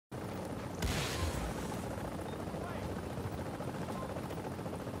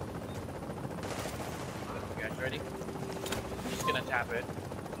Ready? I'm just gonna tap it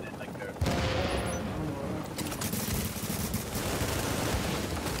and then like go.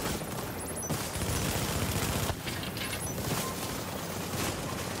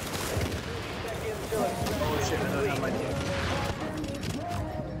 Oh shit, I don't have my team.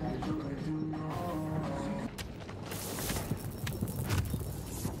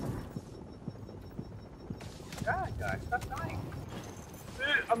 God, guys, stop dying.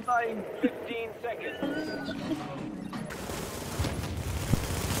 I'm dying. 15 seconds.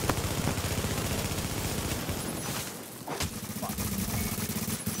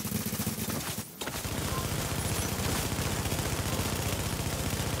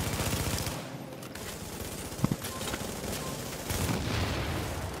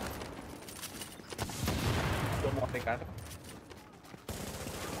 Still more picado.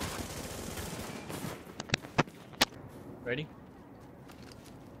 Ready?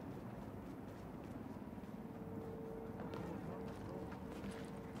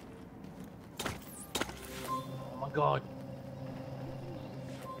 Oh my god.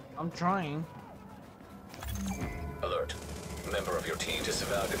 I'm trying. Alert. A member of your team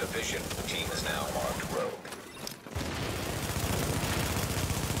disavowed a division. Team is now marked rogue.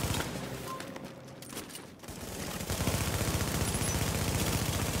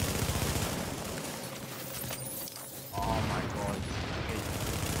 Oh my god.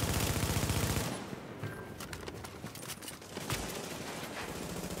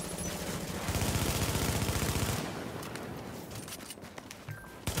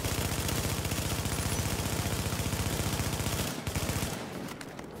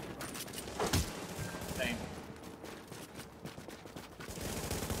 Same.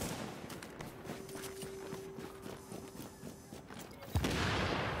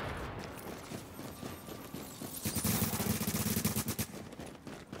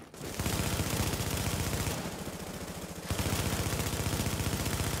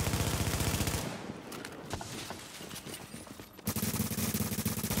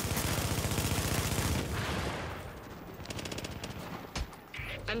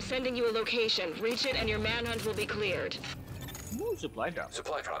 I'm sending you a location. Reach it and your manhunt will be cleared. Ooh, supply drop.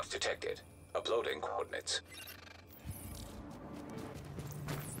 Supply drops detected. Uploading coordinates.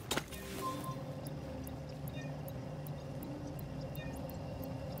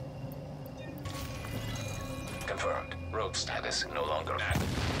 Confirmed. Rogue status no longer active.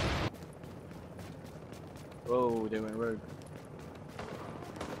 Whoa, they went rogue.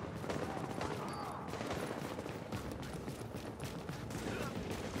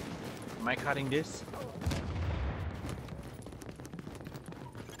 Am I cutting this?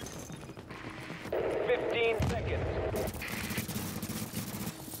 15 seconds.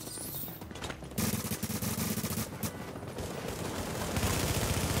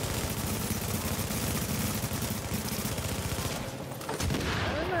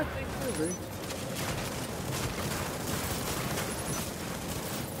 I'm not thinking over.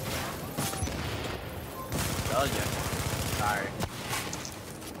 Oh yeah. Sorry.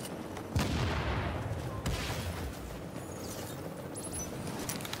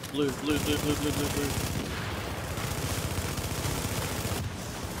 Blue, blue, blue, blue, blue, blue, blue.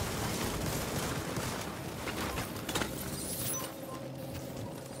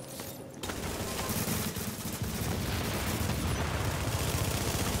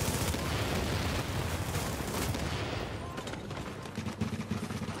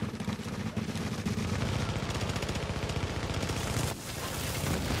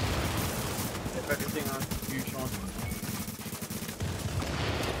 If everything on you, Sean.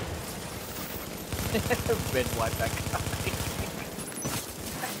 Red white that guy.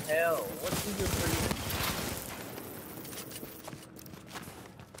 What the hell? What's he doing for you?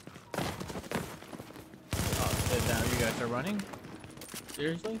 Oh, so now you guys are running?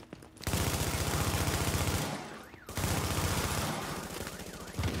 Seriously?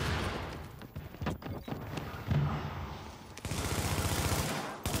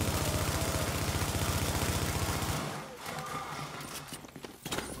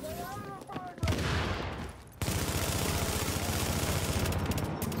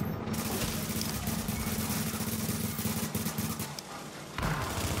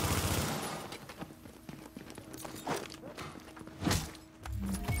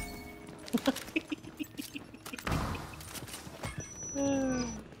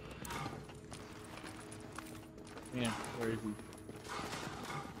 Yeah, where is he?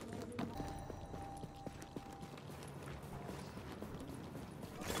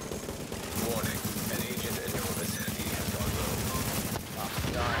 Warning. An agent in your vicinity has gone rogue. Oh,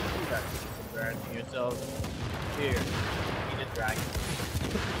 darn. You guys are embarrassing yourselves. Here, eat a dragon.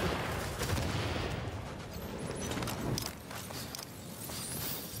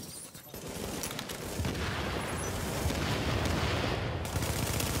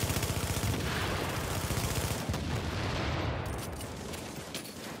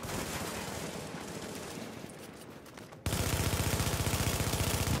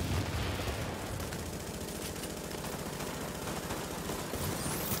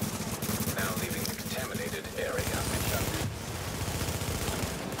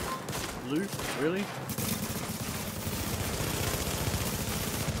 Really?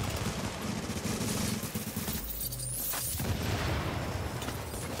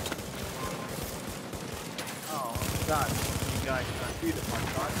 Oh, God. You guys can't shoot at my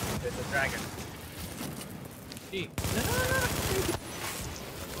car. There's a dragon. Gee. No.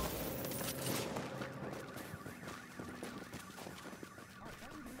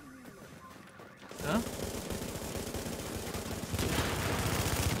 Huh?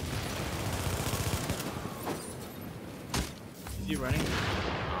 Is he running?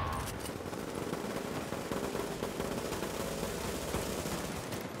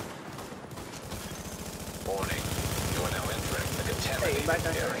 Warning. You are now entering the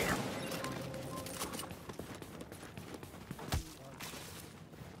contaminated area.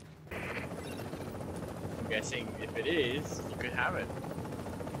 I'm guessing if it is, you could have it.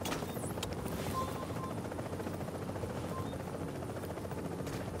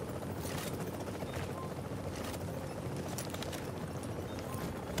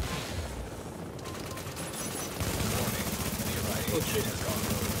 Warning. Nearby agent has gone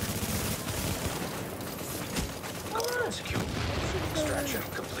rogue. Compound secure. Extraction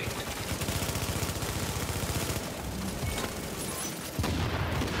complete.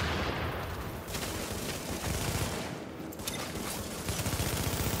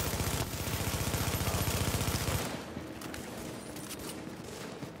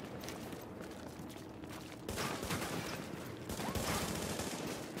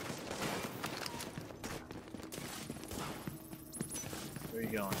 Where are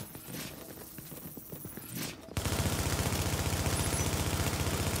you going?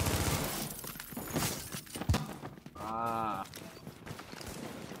 Ah.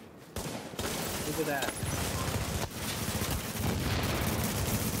 Look at that.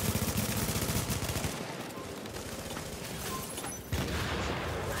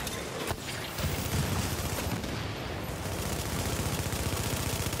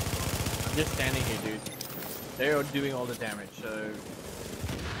 I'm just standing here, dude. They're doing all the damage, so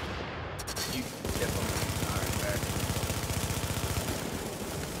you definitely are back.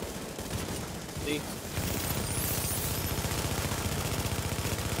 See?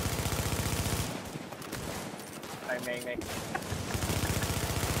 Bang, bang, bang.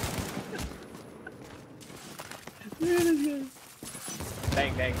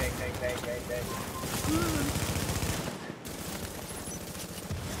 Bang, bang, bang, bang, bang, bang, bang.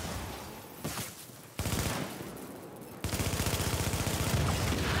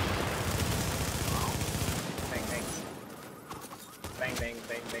 Bang, bang. Bang, bang,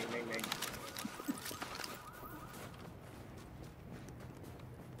 bang, bang, bang, bang.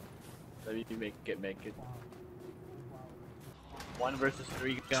 Let me make it. 1 versus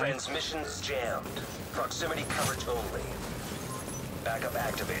 3 guys. Transmissions jammed. Proximity coverage only. Backup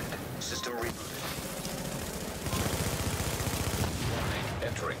activated. System rebooted. Warning.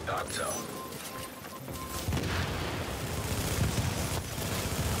 Entering dark zone.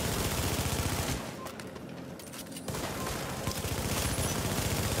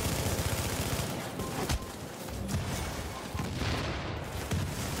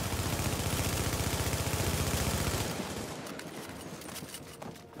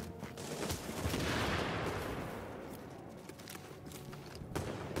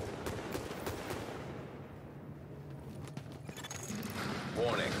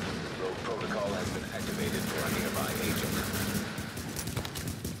 Warning. Rogue protocol has been activated for a nearby agent.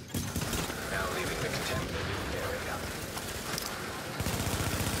 Now leaving the contaminated area.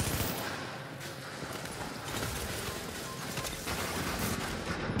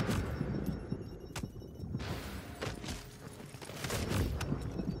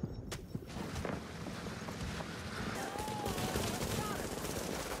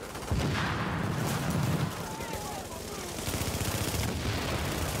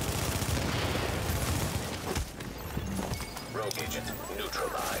 Rogue agent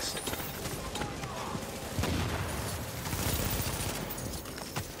neutralized.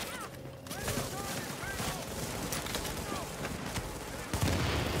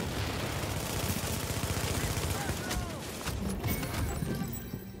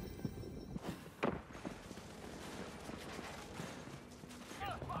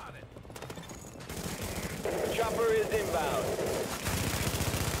 Chopper is inbound.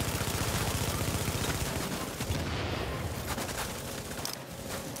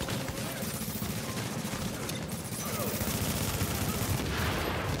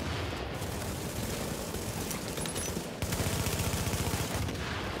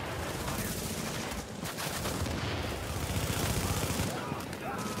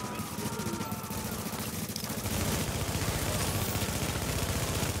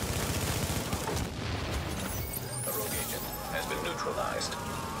 neutralized.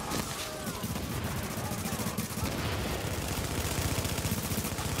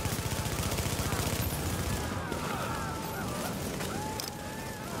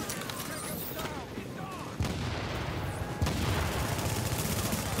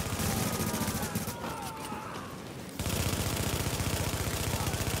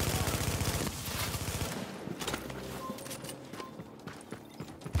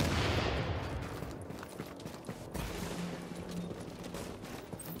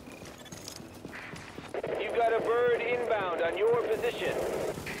 You got a bird inbound on your position.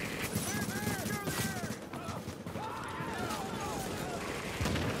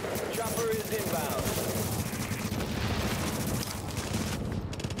 Chopper is inbound.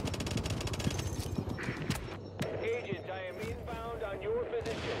 Agent, I am inbound on your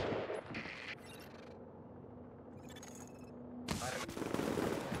position.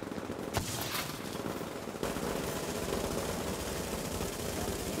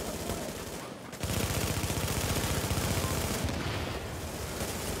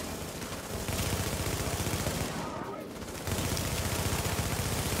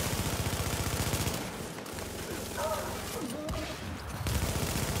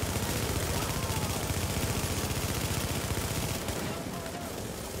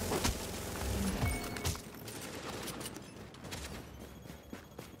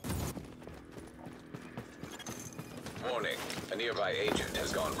 Warning, a nearby agent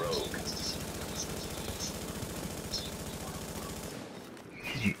has gone rogue.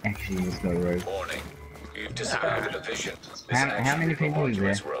 You actually just go rogue. Warning, you've disappointed a mission. This How action many will people mark is you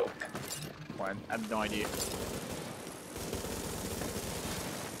there? as rogue. One. I have no idea.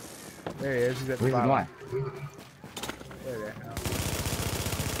 There he is. He's at the Where's the bottom. guy? There they are.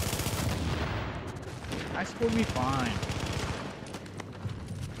 I will be fine.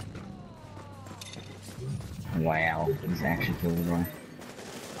 Wow, he's actually killed the guy.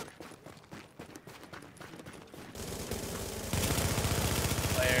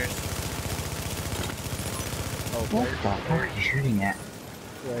 Players. Oh, What the fuck are you shooting at?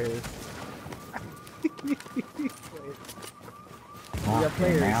 players. Fuck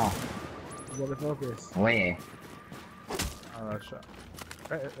players. now. You gotta focus. Where? Oh, no, shut.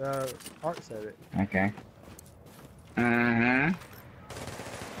 Art said it. Okay.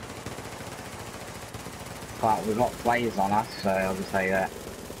 But we've got players on us, so I'll just say that.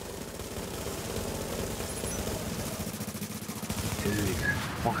 Dude,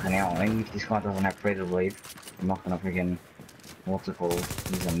 fucking hell, even if this guy doesn't have free to leave, I'm not gonna freaking, what's it called,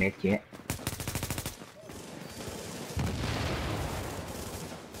 use a med kit.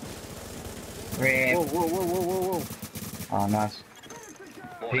 Rip. Whoa, whoa, whoa, whoa, whoa, whoa. Oh, nice.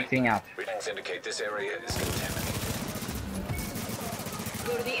 Warning, Picking up. readings indicate this area is contaminated.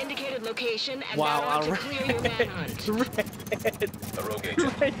 Go to the indicated location and Wow, man on to alright. clear your manhunt. The rogue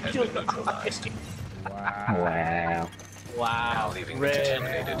agent has been neutralized. Wow. Wow. Wow. Now leaving the Red.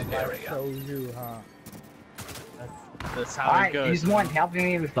 contaminated I area. told you, huh? That's how it Alright, goes. you mind helping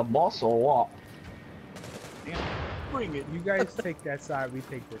me with the boss or what? Bring it. You guys take that side, we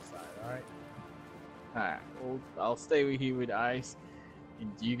take this side, alright? Alright, well, I'll stay with here with Ice,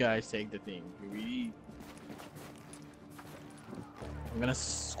 and you guys take the thing. I'm gonna,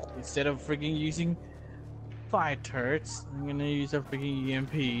 instead of freaking using fire turrets, I'm gonna use a freaking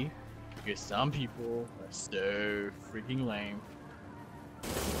EMP, because some people are so freaking lame.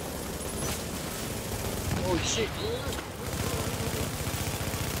 Oh shit!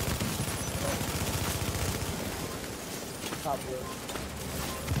 Top row.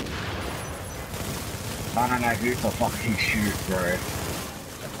 I don't know who to fucking shoot, bro.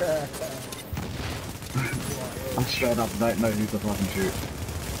 I straight up don't know who to fucking shoot.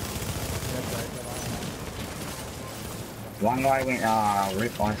 One guy went,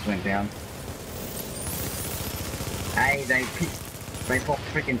 Rip Ice went down. Hey, they put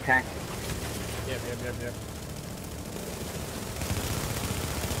freaking tack. Yep.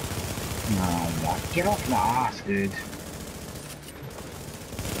 Oh my, get off my ass, dude.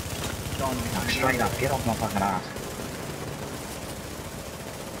 John, Straight up, get off my fucking ass.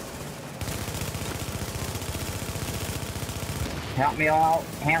 Help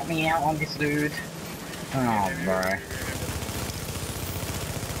me out on this dude. Oh, bro.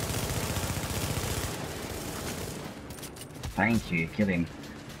 Thank you, kill him.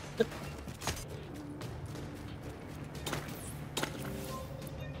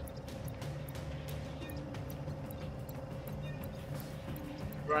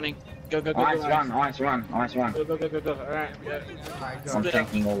 running. Go. Ice run. Go. Alright, yeah. I'm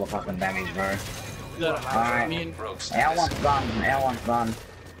taking all the fucking damage, bro. Alright, me and L1's done.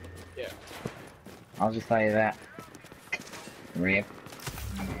 yeah. I'll just tell you that. Rip.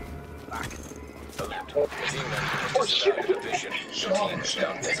 Alert. Team member has disavowed a vision. Your team is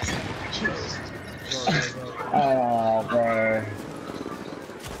down position. Oh, bro.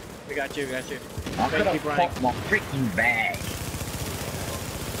 We got you, we got you. I could Keep have running. popped my freaking bag.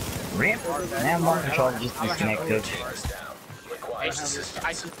 Rip. Now my controller just disconnected. Team is down. I Requires have assistance.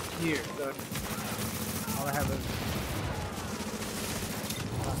 ice here, so All I have is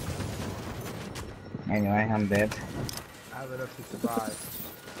Anyway, I'm dead. I have enough to survive.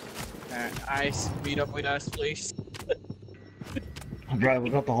 ice, meet up with us, please. Bro, we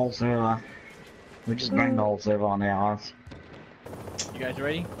got the whole server. We just bring the whole server on our ass. You guys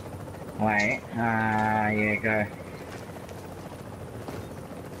ready? Wait, yeah, go.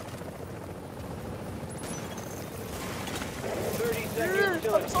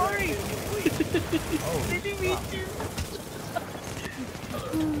 I'm sorry.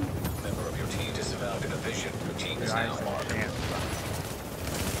 Member of your team disavowed in a vision. Your team is now armed.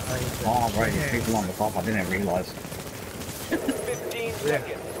 Oh, bro, there's people on the top. I didn't realize. 15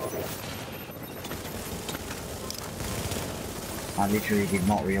 seconds. I literally did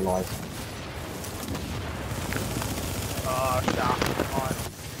not realize. Oh, stop. Come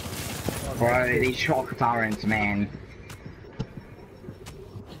on. Bro, these shock torrents, man.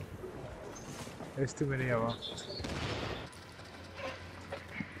 There's too many of them.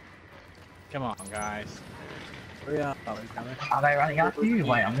 Come on, guys. Hurry up. Are they running after you?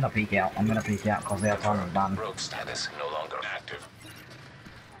 Wait, I'm gonna peek out. I'm gonna peek out because their time is done. Rogue status no longer active.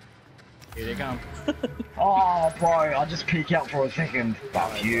 Here they come. Oh, bro, I just peek out for a second.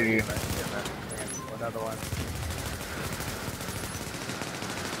 Fuck you. Another one.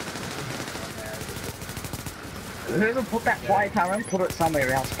 Whoever put that fire turret, put it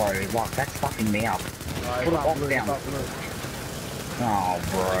somewhere else, bro. Like, that's fucking me up. Put it off down. Oh,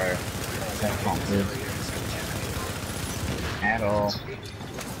 bro. That's not good. At all.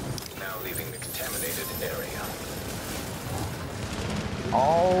 Now leaving the contaminated area.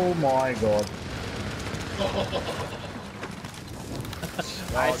 Oh my god.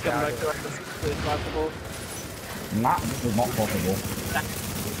 Ice, come back to us as quickly as possible. Nah, this is not possible.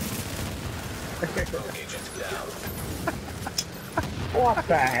 Rogue agent down. What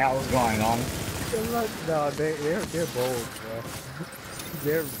the hell is going on? No, they're bold, bro.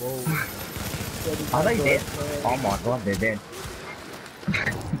 They're bold. Are they dead? Oh my god, they're dead. I'm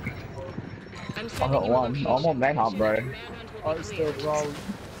I sending got you a one. location. I'm on manhunt, bro. Manhunt will be Oh, it's still cleared. wrong.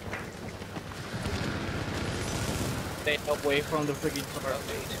 Stay away from the freaking car.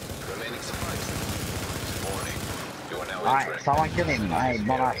 Update. Remaining supplies. Warning. You are now Alright, entering. someone kill him. Hey,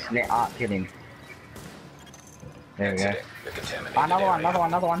 not us. Let Art kill him. There we go. Exiting the contaminated Another one, area. another one,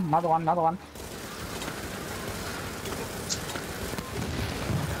 another one, another one, another one.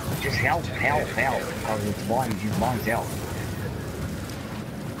 Just help, help, help. Because it's blind, he's blind help.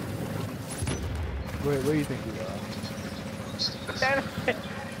 Where do you think you are?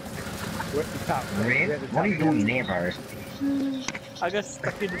 We're at the top. We're Red, at the what are you top. doing there, bro? I got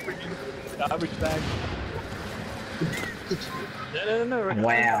stuck in the freaking garbage bag. No.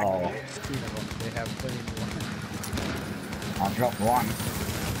 Wow. 16 of them. They have plenty more. I dropped one.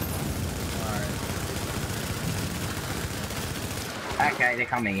 Alright. Okay, they're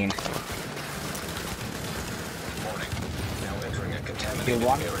coming in. Warning. Now entering a contaminated Killed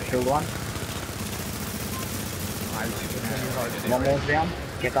one, area. killed one. One more down.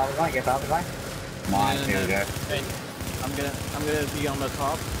 Get the other guy, get the other guy. Nice, here we go. Hey, I'm gonna be on the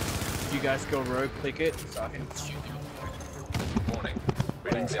top. You guys go rogue, click it, so I can shoot you. Warning.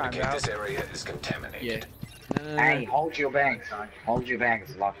 Readings Time indicate out. this area is contaminated. Yeah. No. Hey, hold your bags. Hold your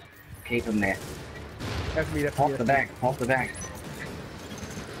bags, like, keep them there. That's me, Pop the bag, pop the bag.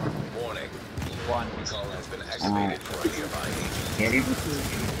 Warning. One. Recall has been activated for a nearby agent. Get him.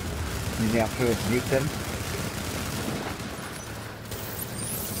 He's our first victim.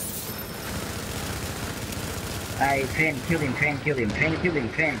 Hey, Fen, kill him, Fen, kill him, Fen, kill him,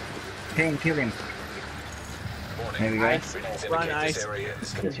 Fen. Fen, kill him. Warning. There we go. Ice, Readings run, indicate ice. this area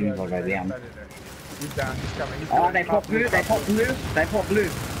is As soon as I go down. He's down, he's coming. He's Oh, coming. they pop blue, they pop blue, they pop blue.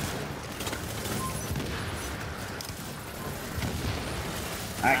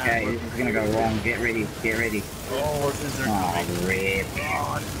 Okay, this is gonna go wrong. Get ready, get ready. Reinforcements are Oh, coming. rip. the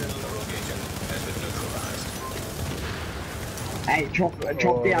rogue agent has been neutralized. Hey, chop Oh,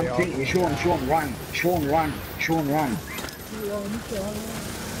 down, they are- think, Sean, run. Sean, run. Sean, run. Sean, run.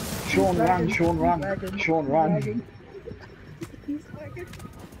 Sean, run. Sean, run.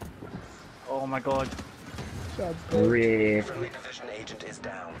 Oh my god. Rip. Friendly division agent is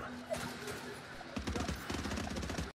down.